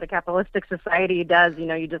that's what a capitalistic society does.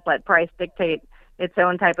 You just let price dictate its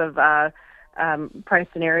own type of price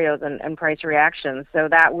scenarios and price reactions. So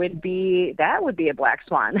that would be a black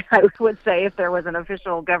swan, I would say, if there was an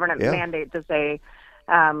official government mandate to say,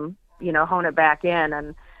 hone it back in.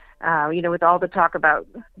 And with all the talk about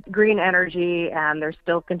green energy, and there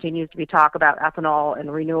still continues to be talk about ethanol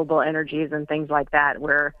and renewable energies and things like that,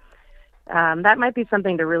 where that might be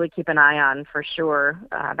something to really keep an eye on for sure.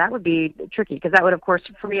 That would be tricky, because that would, of course,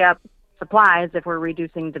 free up supplies if we're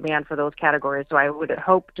reducing demand for those categories. So I would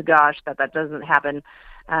hope to gosh that doesn't happen,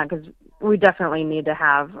 because we definitely need to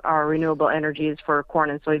have our renewable energies for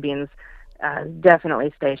corn and soybeans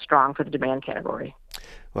definitely stay strong for the demand category.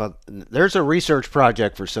 Well, there's a research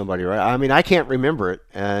project for somebody, right? I mean, I can't remember it,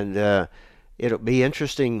 and it'll be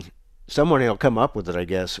interesting. Someone will come up with it, I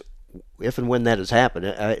guess, if and when that has happened.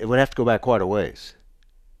 It would have to go back quite a ways.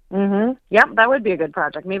 Mm-hmm. Yep, that would be a good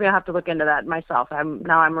project. Maybe I'll have to look into that myself. I'm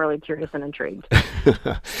really curious and intrigued.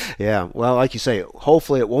 Yeah, well, like you say,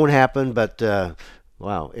 hopefully it won't happen, but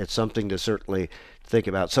wow, it's something to certainly think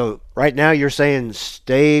about. So right now you're saying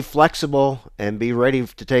stay flexible and be ready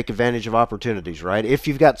to take advantage of opportunities, right? If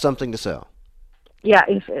you've got something to sell. Yeah,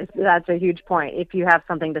 if that's a huge point. If you have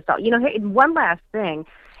something to sell. Hey, one last thing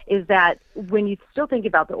is that when you still think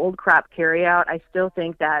about the old crop carryout, I still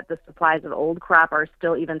think that the supplies of old crop are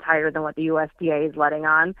still even tighter than what the USDA is letting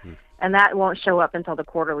on. And that won't show up until the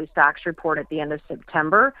quarterly stocks report at the end of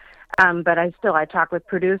September. But I talk with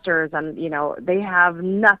producers, and, they have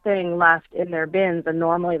nothing left in their bins. And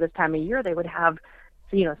normally this time of year they would have,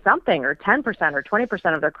 something, or 10% or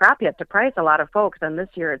 20% of their crop yet to price, a lot of folks. And this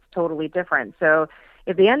year it's totally different. So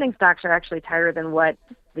if the ending stocks are actually tighter than what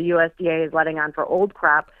the USDA is letting on for old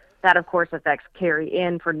crop, that of course affects carry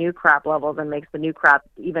in for new crop levels and makes the new crop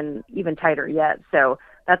even tighter yet. So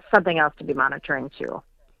that's something else to be monitoring too.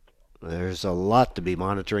 There's a lot to be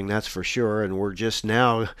monitoring, that's for sure. And we're just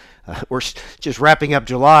now, we're just wrapping up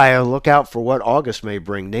July. Look out for what August may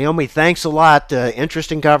bring. Naomi, thanks a lot.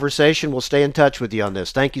 Interesting conversation. We'll stay in touch with you on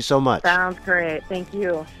this. Thank you so much. Sounds great. Thank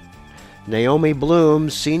you. Naomi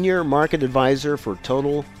Blohm, Senior Market Advisor for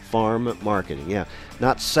Total Farm Marketing. Yeah,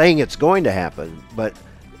 not saying it's going to happen, but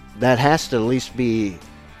that has to at least be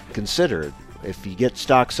considered. If you get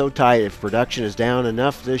stock so tight, if production is down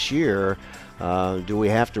enough this year, do we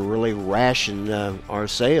have to really ration our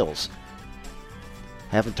sales?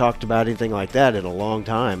 Haven't talked about anything like that in a long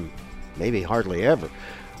time, maybe hardly ever.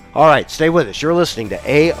 All right, stay with us. You're listening to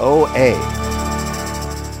AOA.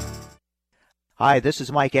 Hi, this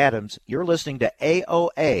is Mike Adams. You're listening to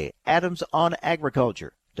AOA, Adams on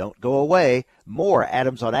Agriculture. Don't go away. More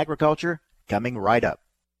Adams on Agriculture coming right up.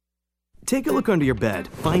 Take a look under your bed.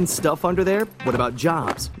 Find stuff under there? What about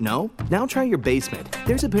jobs? No? Now try your basement.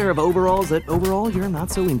 There's a pair of overalls that overall you're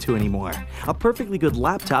not so into anymore. A perfectly good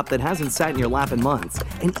laptop that hasn't sat in your lap in months.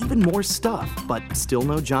 And even more stuff, but still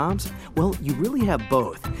no jobs? Well, you really have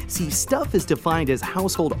both. See, stuff is defined as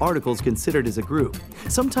household articles considered as a group.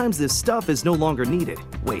 Sometimes this stuff is no longer needed.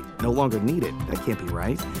 Wait, no longer needed? That can't be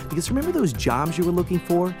right. Because remember those jobs you were looking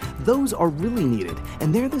for? Those are really needed,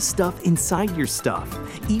 and they're the stuff inside your stuff.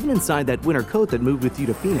 Even inside that winter coat that moved with you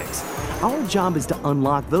to Phoenix. Our job is to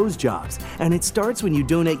unlock those jobs, and it starts when you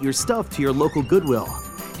donate your stuff to your local Goodwill.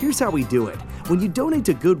 Here's how we do it. When you donate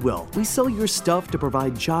to Goodwill, we sell your stuff to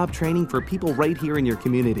provide job training for people right here in your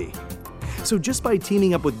community. So just by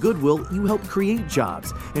teaming up with Goodwill, you help create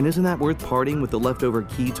jobs. And isn't that worth parting with the leftover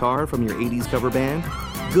keytar from your 80s cover band?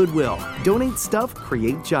 Goodwill. Donate stuff,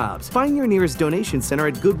 create jobs. Find your nearest donation center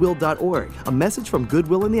at goodwill.org. A message from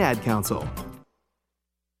Goodwill and the Ad Council.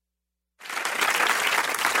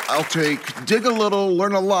 I'll take dig a little,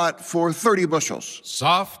 learn a lot for 30 bushels.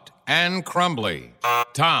 Soft and crumbly.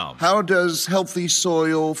 Tom. How does healthy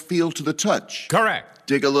soil feel to the touch? Correct.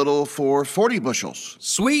 Dig a little for 40 bushels.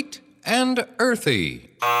 Sweet and earthy.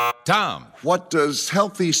 Tom. What does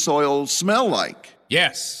healthy soil smell like?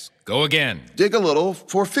 Yes. Go again. Dig a little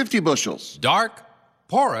for 50 bushels. Dark,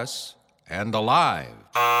 porous, and alive.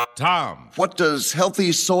 Tom. What does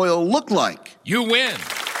healthy soil look like? You win.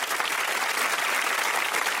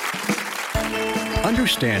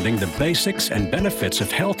 Understanding the basics and benefits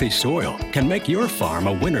of healthy soil can make your farm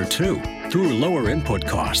a winner too, through lower input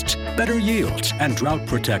costs, better yields, and drought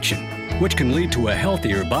protection, which can lead to a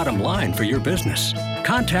healthier bottom line for your business.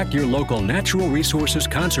 Contact your local Natural Resources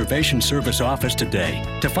Conservation Service office today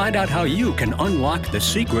to find out how you can unlock the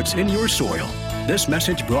secrets in your soil. This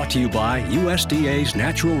message brought to you by USDA's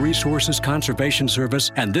Natural Resources Conservation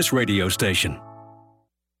Service and this radio station.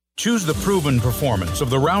 Choose the proven performance of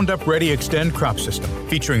the Roundup Ready Extend crop system,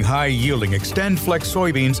 featuring high-yielding Extend Flex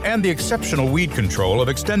soybeans and the exceptional weed control of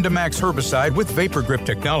XtendiMax herbicide with Vapor Grip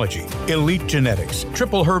technology. Elite genetics,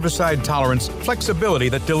 triple herbicide tolerance, flexibility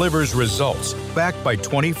that delivers results, backed by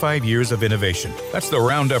 25 years of innovation. That's the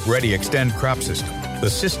Roundup Ready Extend crop system, the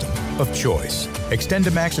system of choice.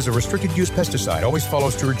 XtendiMax is a restricted-use pesticide. Always follow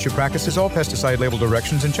stewardship practices, all pesticide label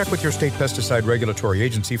directions, and check with your state pesticide regulatory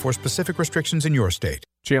agency for specific restrictions in your state.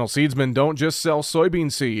 Channel Seedsmen don't just sell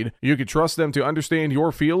soybean seed. You can trust them to understand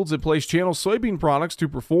your fields and place Channel soybean products to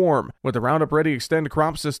perform. With the Roundup Ready Extend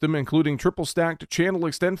crop system, including triple stacked Channel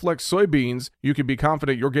Extend Flex soybeans, you can be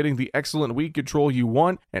confident you're getting the excellent weed control you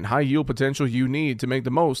want and high yield potential you need to make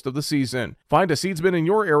the most of the season. Find a seedsman in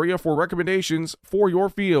your area for recommendations for your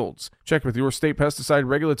fields. Check with your state pesticide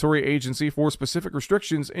regulatory agency for specific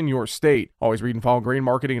restrictions in your state. Always read and follow grain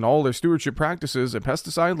marketing and all their stewardship practices and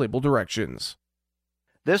pesticide label directions.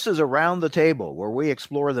 This is Around the Table, where we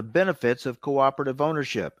explore the benefits of cooperative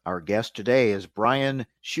ownership. Our guest today is Brian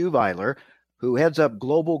Chilvers, who heads up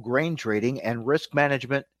global grain trading and risk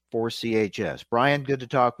management for CHS. Brian, good to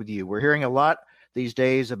talk with you. We're hearing a lot these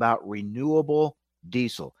days about renewable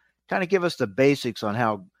diesel. Kind of give us the basics on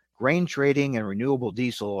how grain trading and renewable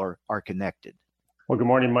diesel are connected. Well, good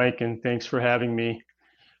morning, Mike, and thanks for having me.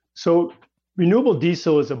 So renewable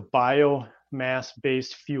diesel is a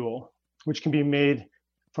biomass-based fuel, which can be made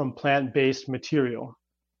from plant-based material.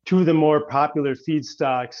 Two of the more popular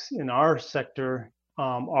feedstocks in our sector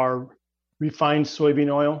are refined soybean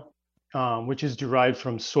oil, which is derived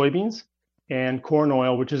from soybeans, and corn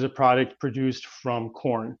oil, which is a product produced from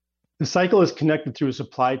corn. The cycle is connected through a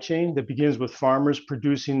supply chain that begins with farmers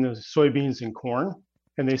producing the soybeans and corn,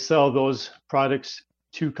 and they sell those products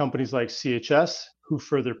to companies like CHS, who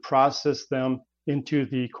further process them into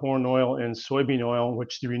the corn oil and soybean oil,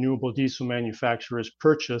 which the renewable diesel manufacturers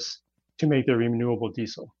purchase to make their renewable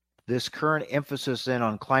diesel. This current emphasis then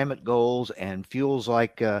on climate goals and fuels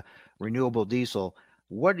like renewable diesel,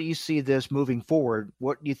 what do you see this moving forward?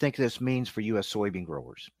 What do you think this means for U.S. soybean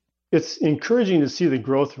growers? It's encouraging to see the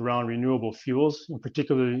growth around renewable fuels, and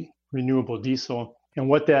particularly renewable diesel, and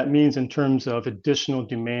what that means in terms of additional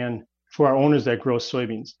demand for our owners that grow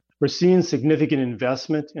soybeans. We're seeing significant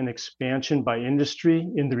investment and expansion by industry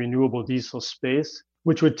in the renewable diesel space,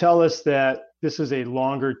 which would tell us that this is a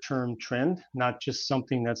longer-term trend, not just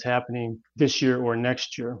something that's happening this year or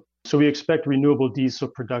next year. So we expect renewable diesel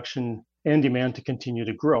production and demand to continue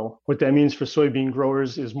to grow. What that means for soybean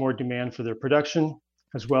growers is more demand for their production,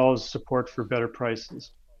 as well as support for better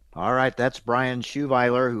prices. All right, that's Brian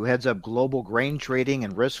Chilvers, who heads up global grain trading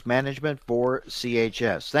and risk management for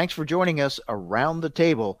CHS. Thanks for joining us Around the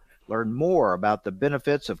Table. Learn more about the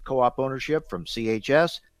benefits of co-op ownership from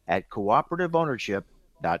CHS at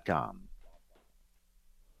cooperativeownership.com.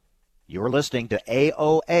 You're listening to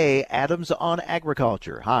AOA, Adams on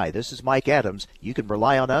Agriculture. Hi, this is Mike Adams. You can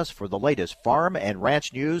rely on us for the latest farm and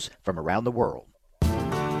ranch news from around the world.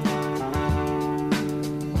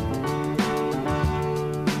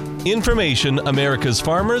 Information America's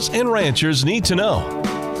farmers and ranchers need to know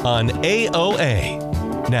on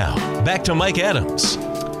AOA. Now, back to Mike Adams.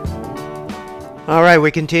 All right,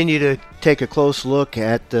 we continue to take a close look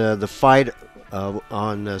at the fight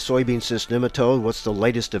on soybean cyst nematode. What's the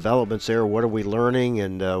latest developments there? What are we learning,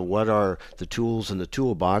 and what are the tools in the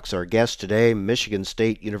toolbox? Our guest today, Michigan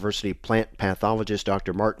State University plant pathologist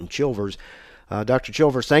Dr. Martin Chilvers. Dr.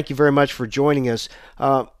 Chilvers, thank you very much for joining us.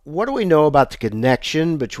 What do we know about the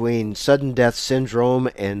connection between sudden death syndrome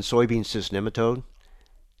and soybean cyst nematode?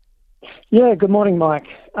 Yeah, good morning, Mike.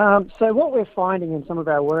 So what we're finding in some of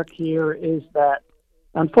our work here is that,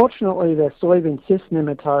 unfortunately, the soybean cyst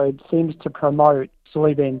nematode seems to promote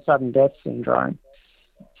soybean sudden death syndrome.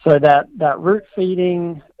 So that root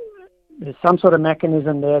feeding, there's some sort of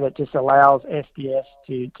mechanism there that just allows SDS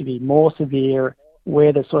to be more severe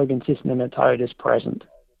where the soybean cyst nematode is present.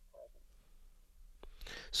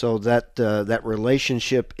 So that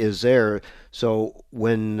relationship is there. So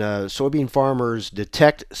when soybean farmers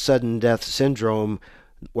detect sudden death syndrome,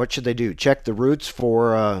 what should they do? Check the roots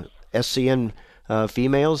for SCN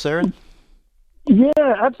females there? Yeah,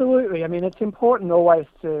 absolutely. I mean, it's important always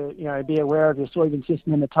to be aware of your soybean cyst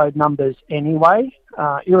nematode numbers anyway,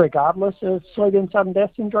 irregardless of soybean sudden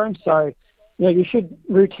death syndrome. So you should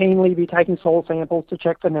routinely be taking soil samples to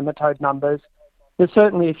check for nematode numbers. But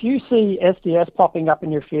certainly, if you see SDS popping up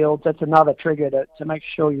in your fields, that's another trigger to make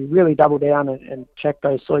sure you really double down and check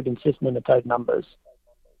those soybean cyst nematode numbers.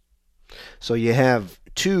 So you have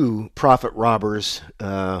two profit robbers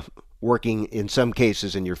working in some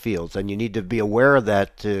cases in your fields, and you need to be aware of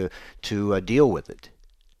that to deal with it.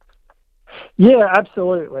 Yeah,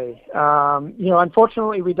 absolutely.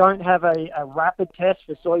 Unfortunately, we don't have a rapid test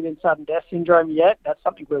for soybean sudden death syndrome yet. That's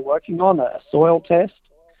something we're working on, a soil test.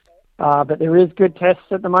 But there is good tests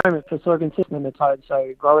at the moment for soybean cyst nematode,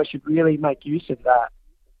 so growers should really make use of that.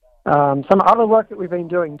 Some other work that we've been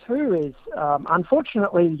doing too is,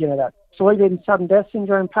 unfortunately, that soybean sudden death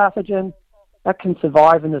syndrome pathogen, that can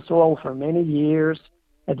survive in the soil for many years.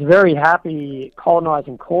 It's very happy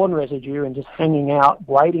colonizing corn residue and just hanging out,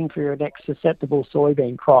 waiting for your next susceptible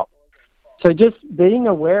soybean crop. So just being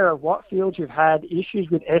aware of what fields you've had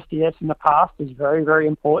issues with SDS in the past is very, very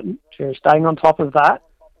important. So staying on top of that.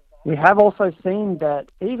 We have also seen that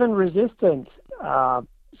even resistant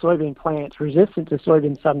soybean plants, resistant to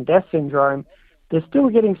soybean sudden death syndrome, they're still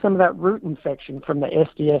getting some of that root infection from the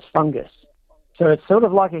SDS fungus. So it's sort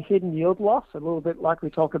of like a hidden yield loss, a little bit like we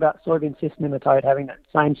talk about soybean cyst nematode having that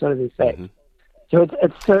same sort of effect. Mm-hmm. So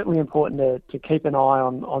it's certainly important to keep an eye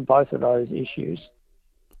on both of those issues.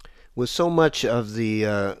 With so much of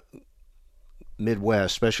the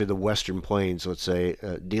Midwest, especially the Western Plains, let's say,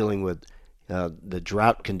 dealing with the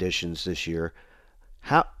drought conditions this year,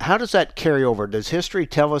 how does that carry over? Does history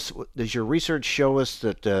tell us, does your research show us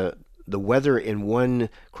that the weather in one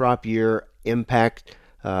crop year impact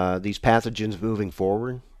these pathogens moving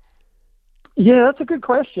forward? Yeah, that's a good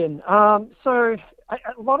question. So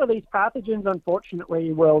a lot of these pathogens,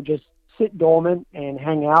 unfortunately, will just sit dormant and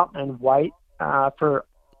hang out and wait for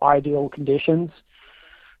ideal conditions.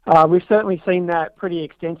 We've certainly seen that pretty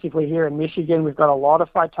extensively here in Michigan. We've got a lot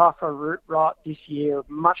of phytophthora root rot this year,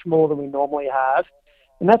 much more than we normally have.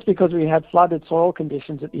 And that's because we had flooded soil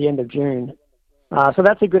conditions at the end of June. So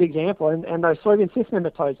that's a good example. And those soybean cyst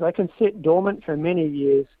nematodes, they can sit dormant for many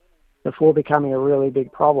years before becoming a really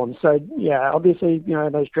big problem. So, yeah, obviously,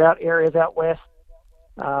 those drought areas out west,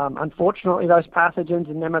 unfortunately, those pathogens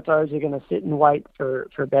and nematodes are going to sit and wait for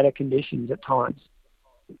better conditions at times.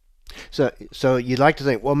 So you'd like to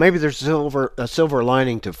think, well, maybe there's a silver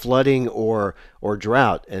lining to flooding or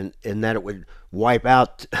drought, and that it would wipe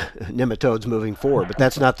out nematodes moving forward, but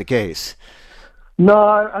that's not the case.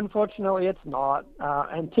 No, unfortunately, it's not.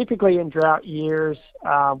 And typically in drought years,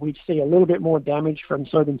 we see a little bit more damage from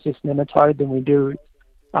soybean cyst nematode than we do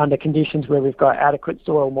under conditions where we've got adequate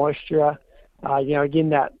soil moisture. Again,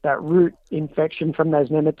 that root infection from those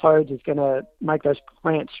nematodes is going to make those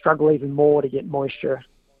plants struggle even more to get moisture.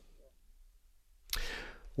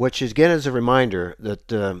 Which, again, is a reminder that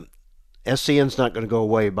SCN's not going to go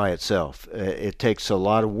away by itself. It takes a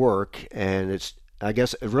lot of work, and I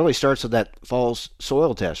guess it really starts with that fall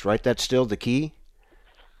soil test, right? That's still the key?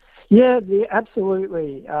 Yeah,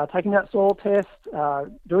 absolutely. Taking that soil test,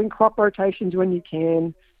 doing crop rotations when you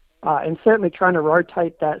can, and certainly trying to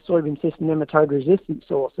rotate that soybean cyst nematode resistant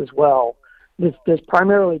source as well. There's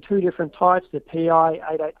primarily two different types, the PI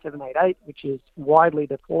 88788, which is widely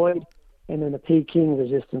deployed, and then a Peking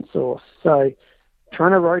resistant source. So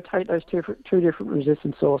trying to rotate those two different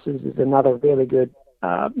resistant sources is another really good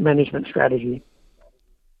management strategy.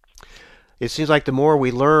 It seems like the more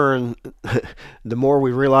we learn, the more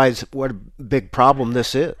we realize what a big problem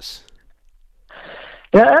this is.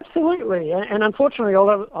 Yeah, absolutely. And unfortunately, a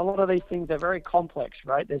lot of these things are very complex,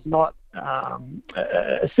 right? There's not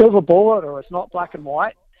a silver bullet, or it's not black and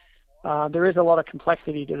white. There is a lot of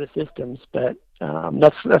complexity to the systems, but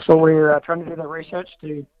that's what we're trying to do the research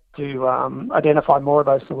to identify more of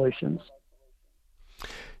those solutions.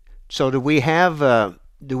 So do we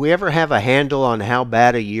ever have a handle on how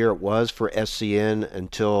bad a year it was for SCN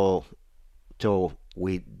until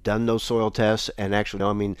we done those soil tests? And actually,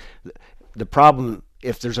 I mean, the problem,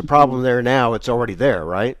 if there's a problem there now, it's already there,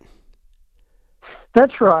 right?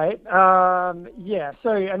 That's right. Yeah.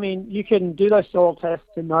 So, I mean, you can do those soil tests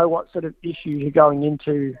to know what sort of issues you're going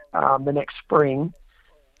into the next spring.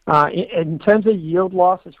 In terms of yield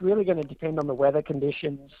loss, it's really going to depend on the weather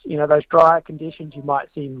conditions. You know, those drier conditions, you might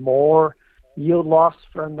see more yield loss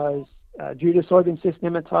from those due to soybean cyst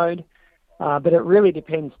nematode. But it really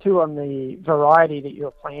depends, too, on the variety that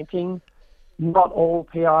you're planting. Not all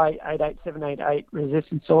PI 88788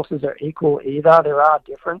 resistant sources are equal either. There are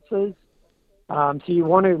differences. So you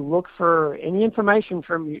want to look for any information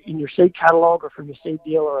in your seed catalog or from your seed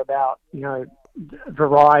dealer about,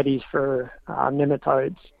 varieties for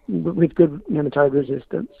nematodes with good nematode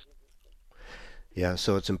resistance. Yeah,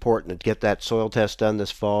 so it's important to get that soil test done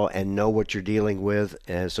this fall and know what you're dealing with,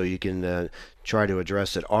 and so you can try to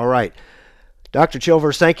address it. All right. Dr.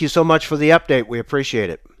 Chilvers, thank you so much for the update. We appreciate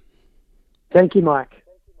it. Thank you, Mike.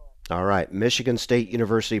 All right. Michigan State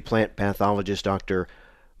University plant pathologist Dr.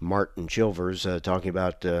 Martin Chilvers talking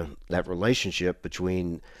about that relationship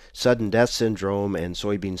between sudden death syndrome and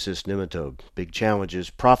soybean cyst nematode. Big challenges,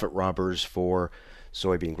 profit robbers for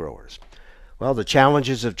soybean growers. Well, the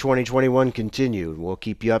challenges of 2021 continue. We'll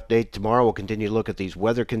keep you updated tomorrow. We'll continue to look at these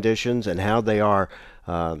weather conditions and how they are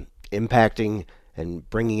impacting and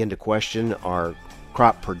bringing into question our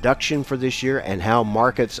crop production for this year, and how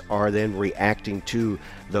markets are then reacting to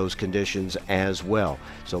those conditions as well.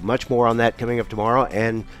 So much more on that coming up tomorrow.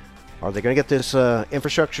 And are they going to get this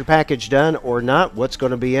infrastructure package done or not? What's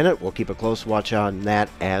going to be in it? We'll keep a close watch on that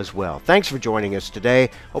as well. Thanks for joining us today.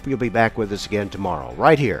 Hope you'll be back with us again tomorrow,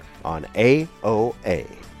 right here on AOA.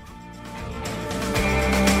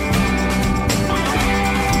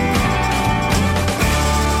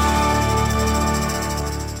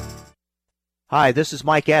 Hi, this is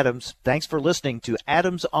Mike Adams. Thanks for listening to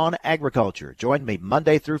Adams on Agriculture. Join me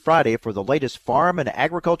Monday through Friday for the latest farm and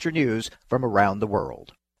agriculture news from around the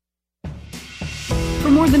world. For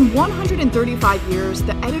more than 135 years,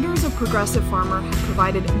 the editors of Progressive Farmer have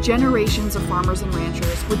provided generations of farmers and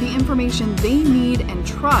ranchers with the information they need and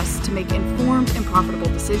trust to make informed and profitable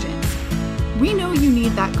decisions. We know you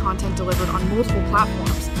need that content delivered on multiple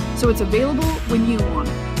platforms, so it's available when you want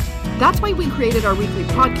it. That's why we created our weekly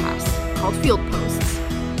podcast called Field Posts.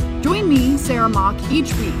 Join me, Sarah Mock,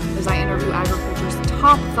 each week as I interview agriculture's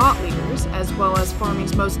top thought leaders, as well as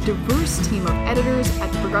farming's most diverse team of editors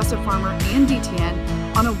at Progressive Farmer and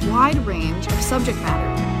DTN on a wide range of subject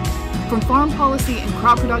matter. From farm policy and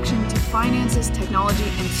crop production to finances, technology,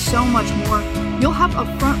 and so much more, you'll have a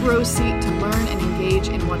front row seat to learn and engage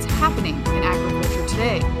in what's happening in agriculture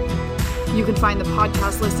today. You can find the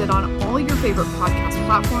podcast listed on all your favorite podcast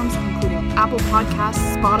platforms, including Apple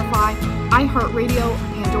Podcasts, Spotify, iHeartRadio,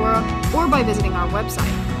 Pandora, or by visiting our website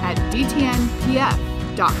at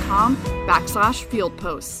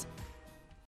dtnpf.com/fieldposts.